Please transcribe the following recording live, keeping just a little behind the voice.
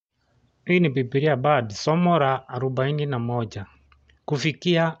Hii ni Biblia Bard, somo la 41.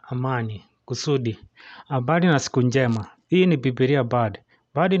 Kufikia amani, kusudi. Habari na siku njema. Hii ni Biblia Bard.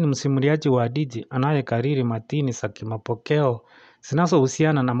 Bard ni msimuliaji wa hadithi anayekariri matini za kimapokeo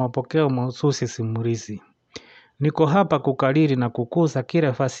zinazohusiana na mapokeo mahususi simulizi. Niko hapa kukariri na kukuza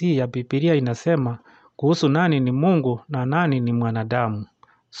kile fasihi ya Biblia inasema kuhusu nani ni Mungu na nani ni mwanadamu.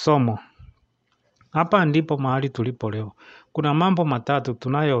 Somo. Hapa ndipo mahali tulipo leo. Kuna mambo matatu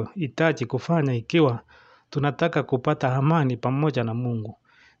tunayohitaji kufanya ikiwa tunataka kupata amani pamoja na Mungu.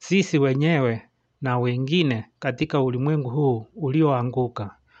 Sisi wenyewe na wengine katika ulimwengu huu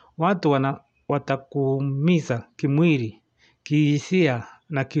ulioanguka. Watu watakuumiza kimwili, kihisia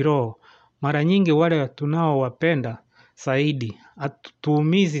na kiroho. Mara nyingi wale tunaowapenda zaidi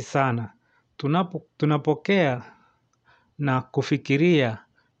hatuumizi sana. Tunapokea na kufikiria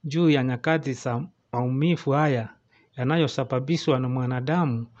juu ya nyakati za maumivu haya yanayosababishwa na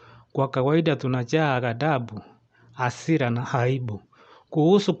mwanadamu. Kwa kawaida tunajaa ghadhabu, hasira na aibu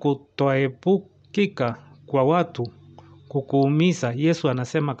kuhusu kutoepukika kwa watu kukuumiza. Yesu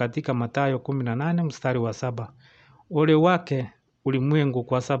anasema katika Mathayo 18 mstari wa 7, ole wake ulimwengu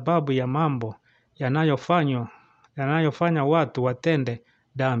kwa sababu ya mambo yanayofanya watu watende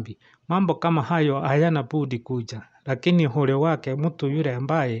dhambi. Mambo kama hayo hayana budi kuja, lakini ole wake mtu yule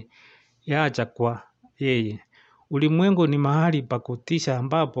ambaye yaja kwa yeye. Ulimwengu ni mahali pa kutisha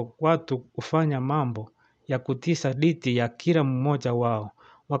ambapo watu hufanya mambo ya kutisha dhidi ya kila mmoja wao.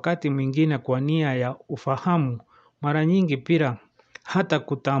 Wakati mwingine kwa nia ya ufahamu, mara nyingi bila hata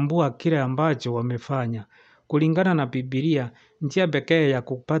kutambua kile ambacho wamefanya. Kulingana na Biblia, njia pekee ya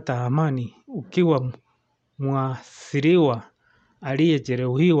kupata amani ukiwa mwathiriwa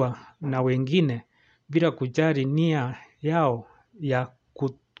aliyejeruhiwa na wengine bila kujali nia yao ya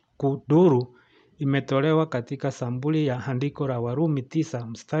kudhuru imetolewa katika Zaburi ya andiko la Warumi 9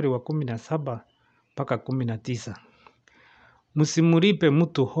 mstari wa 17 mpaka 19. Msimlipe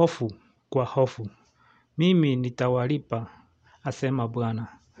mtu hofu kwa hofu, mimi nitawalipa, asema Bwana.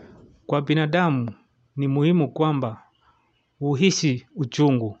 Kwa binadamu ni muhimu kwamba uhisi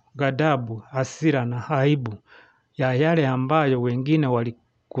uchungu, ghadhabu, hasira na aibu ya yale ambayo wengine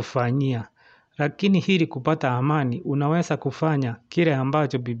walikufanyia. Lakini ili kupata amani unaweza kufanya kile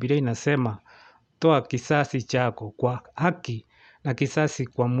ambacho Biblia inasema, toa kisasi chako kwa haki na kisasi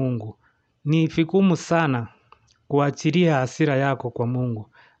kwa Mungu. Ni vigumu sana kuachilia hasira yako kwa Mungu,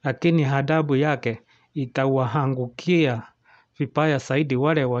 lakini adhabu yake itawaangukia vibaya zaidi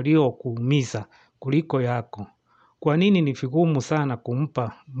wale waliokuumiza kuliko yako. Kwa nini ni vigumu sana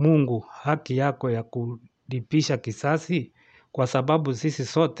kumpa Mungu haki yako ya kulipisha kisasi? Kwa sababu sisi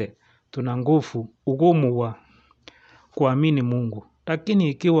sote tuna ugumu wa kuamini Mungu. Lakini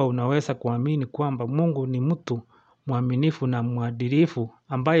ikiwa unaweza kuamini kwamba Mungu ni mtu mwaminifu na mwadilifu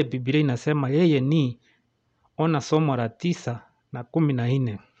ambaye Biblia inasema yeye ni, ona somo la 9 na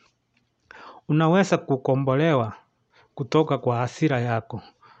 14. Unaweza kukombolewa kutoka kwa hasira yako.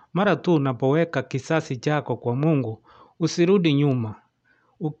 Mara tu unapoweka kisasi chako kwa Mungu, usirudi nyuma.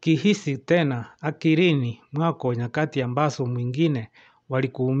 Ukihisi tena akilini mwako nyakati ambazo mwingine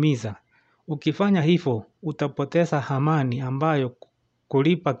walikuumiza. Ukifanya hivyo utapoteza amani ambayo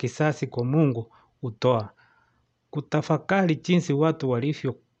kulipa kisasi kwa Mungu hutoa. Kutafakari jinsi watu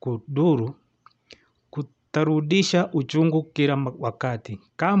walivyokudhuru kutarudisha uchungu kila wakati.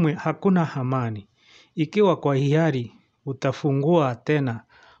 Kamwe hakuna amani. Ikiwa kwa hiari utafungua tena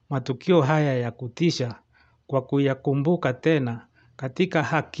matukio haya ya kutisha kwa kuyakumbuka tena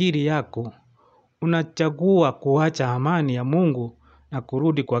katika akili yako, unachagua kuacha amani ya Mungu na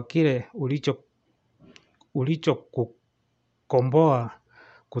kurudi kwa kile ulichokukomboa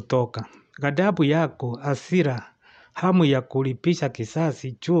kutoka. Ghadhabu yako, hasira, hamu ya kulipisha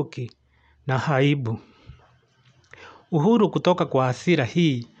kisasi, chuki na aibu. Uhuru kutoka kwa hasira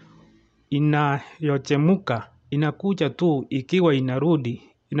hii inayochemuka inakuja tu ikiwa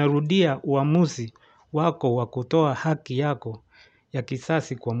inarudia uamuzi wako wa kutoa haki yako ya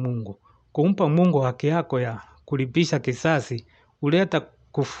kisasi kwa Mungu. Kumpa Mungu haki yako ya kulipisha kisasi huleta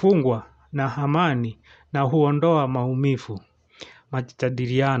kufungwa na amani na huondoa maumivu.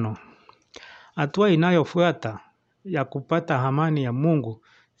 Majadiliano. Hatua inayofuata ya kupata amani ya Mungu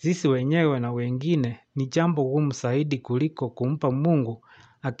sisi wenyewe na wengine ni jambo gumu zaidi kuliko kumpa Mungu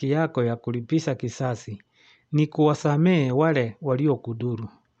haki yako ya kulipisha kisasi. Ni kuwasamehe wale waliokudhuru.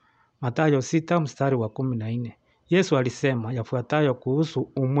 Mathayo 6 mstari wa 14. Yesu alisema yafuatayo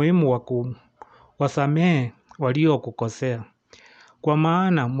kuhusu umuhimu wa kuwasamehe waliokukosea. Kwa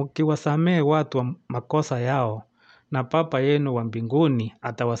maana mkiwasamehe watu makosa yao, na Baba yenu wa mbinguni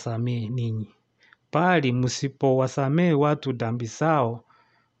atawasamehe ninyi. Bali msipowasamehe watu dhambi zao,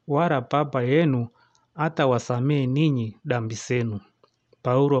 wala Baba yenu hatawasamehe ninyi dhambi zenu.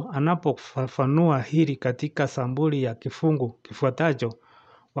 Paulo anapofafanua hili katika sambuli ya kifungu kifuatacho,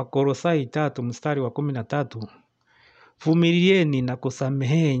 Wakolosai 3 mstari wa 13, vumilieni na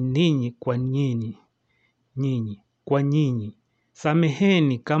kusamehe ninyi kwa nyinyi.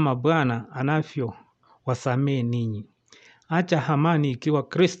 Sameheni kama Bwana anavyowasamehe ninyi. Acha amani ikiwa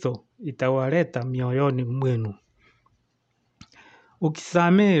Kristo itawaleta mioyoni mwenu.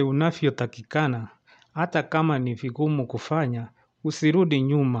 Ukisamehe unavyotakikana, hata kama ni vigumu kufanya, usirudi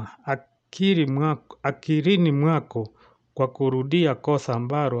nyuma akilini mwako kwa kurudia kosa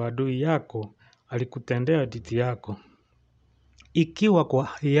ambalo adui yako alikutendea dhidi yako. Ikiwa kwa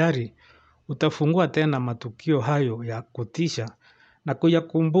hiari utafungua tena matukio hayo ya kutisha na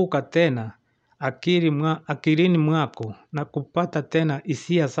kuyakumbuka tena akilini mwako na kupata tena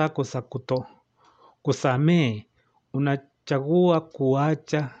hisia zako za kusamehe, unachagua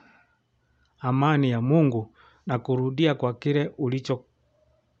kuacha amani ya Mungu na kurudia kwa kile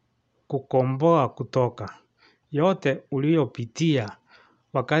ulichokukomboa kutoka yote uliyopitia.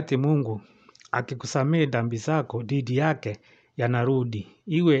 Wakati Mungu akikusamehe dhambi zako dhidi yake yanarudi,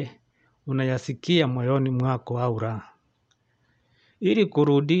 iwe unayasikia moyoni mwako au la. Ili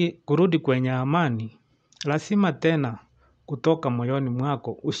kurudi kwenye amani, lazima tena kutoka moyoni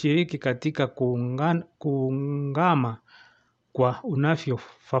mwako ushiriki katika kuungama kwa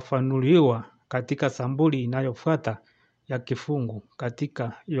unavyofafanuliwa katika sambuli inayofuata ya kifungu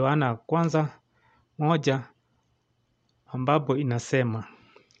katika Yohana 1:1, ambapo inasema,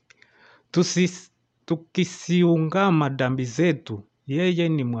 tukisiungama dhambi zetu, yeye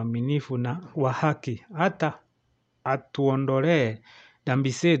ni mwaminifu na wa haki hata atuondolee dhambi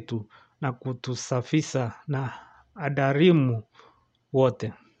zetu na kutusafisha na adhalimu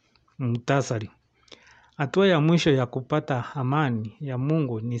wote. Muhtasari. Hatua ya mwisho ya kupata amani ya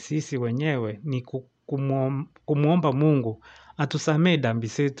Mungu ni sisi wenyewe ni kumwomba Mungu atusamehe dhambi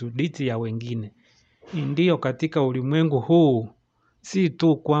zetu dhidi ya wengine. Ndiyo, katika ulimwengu huu si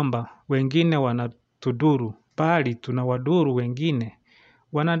tu kwamba wengine wanatudhuru, bali tunawadhuru wengine.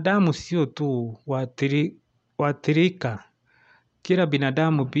 Wanadamu sio tu waathirika. Kila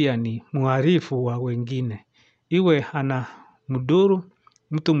binadamu pia ni mhalifu wa wengine. Iwe anamdhuru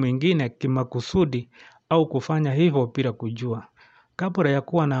mtu mwingine kimakusudi au kufanya hivyo bila kujua. Kabla ya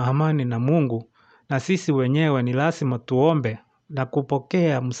kuwa na amani na Mungu na sisi wenyewe, ni lazima tuombe na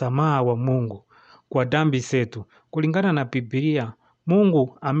kupokea msamaha wa Mungu kwa dhambi zetu. Kulingana na Biblia,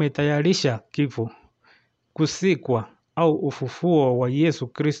 Mungu ametayarisha kifo, kuzikwa au ufufuo wa Yesu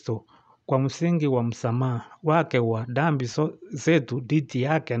Kristo kwa msingi wa msamaha wake wa dhambi zetu dhidi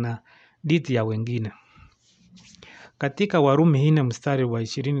yake na dhidi ya wengine. Katika Warumi 4 mstari wa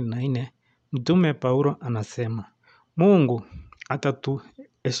 24, Mtume Paulo anasema, Mungu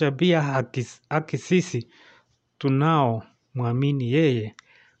atatuhesabia haki sisi tunaomwamini yeye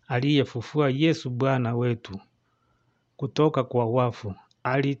aliyefufua Yesu Bwana wetu kutoka kwa wafu.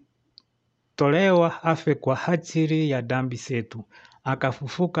 Alitolewa afe kwa ajili ya dhambi zetu,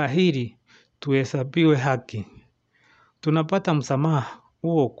 akafufuka ili tuhesabiwe haki. Tunapata msamaha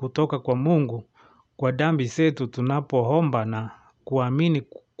huo kutoka kwa Mungu kwa dhambi zetu tunapoomba na kuamini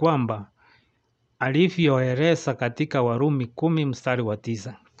kwamba alivyoeleza katika Warumi 10 mstari wa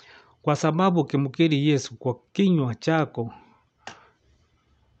 9. Kwa sababu ukimkiri Yesu kwa kinywa chako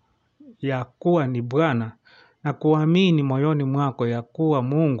ya kuwa ni Bwana na kuamini moyoni mwako ya kuwa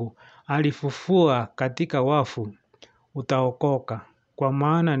Mungu alifufua katika wafu, utaokoka. Kwa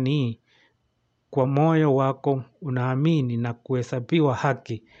maana ni kwa moyo wako unaamini na kuhesabiwa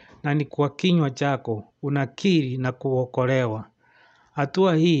haki, na ni kwa kinywa chako unakiri na kuokolewa.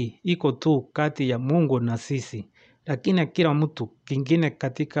 Hatua hii iko tu kati ya Mungu na sisi, lakini kila mtu kingine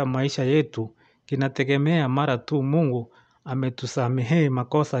katika maisha yetu kinategemea mara tu Mungu ametusamehe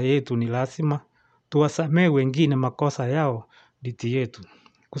makosa yetu, ni lazima tuwasamehe wengine makosa yao dhidi yetu.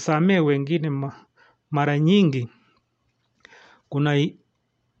 Kusamehe wengine mara nyingi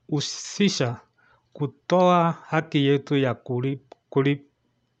kunahusisha kutoa haki yetu ya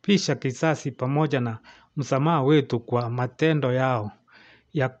kulipisha kisasi pamoja na msamaha wetu kwa matendo yao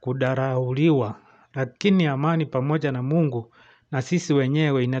ya kudharauliwa. Lakini amani pamoja na Mungu na sisi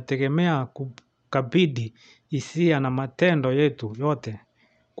wenyewe inategemea kukabidhi hisia na matendo yetu yote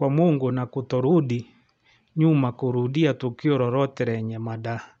kwa Mungu na kutorudi nyuma kurudia tukio lolote lenye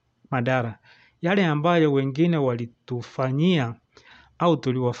madhara, yale ambayo wengine walitufanyia au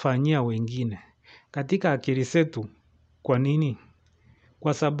tuliwafanyia wengine. Katika akili zetu. Kwa nini?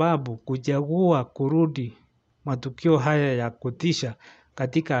 Kwa sababu kuchagua kurudi matukio haya ya kutisha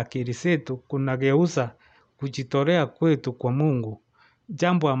katika akili zetu kunageuza kujitolea kwetu kwa Mungu.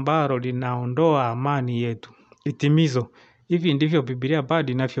 jambo ambalo linaondoa amani yetu. Itimizo, hivi ndivyo Biblia Bard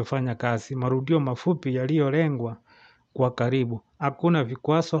inavyofanya kazi. Marudio mafupi yaliyolengwa kwa karibu. Hakuna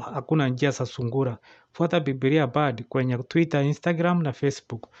vikwazo, hakuna njia za sungura. Fuata Biblia Bard kwenye Twitter, Instagram na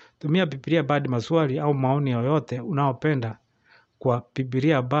Facebook. Tumia Biblia Bard maswali au maoni yoyote unaopenda kwa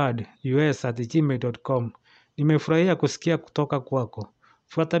bibliabardus@gmail.com. Nimefurahia kusikia kutoka kwako.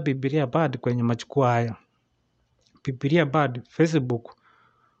 Fuata Biblia Bard kwenye majukwaa haya. Biblia Bard,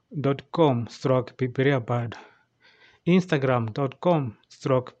 facebook.com/Biblia Bard,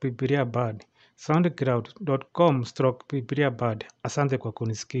 instagram.com/Biblia Bard, soundcloud.com/Biblia Bard. Asante kwa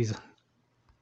kunisikiza.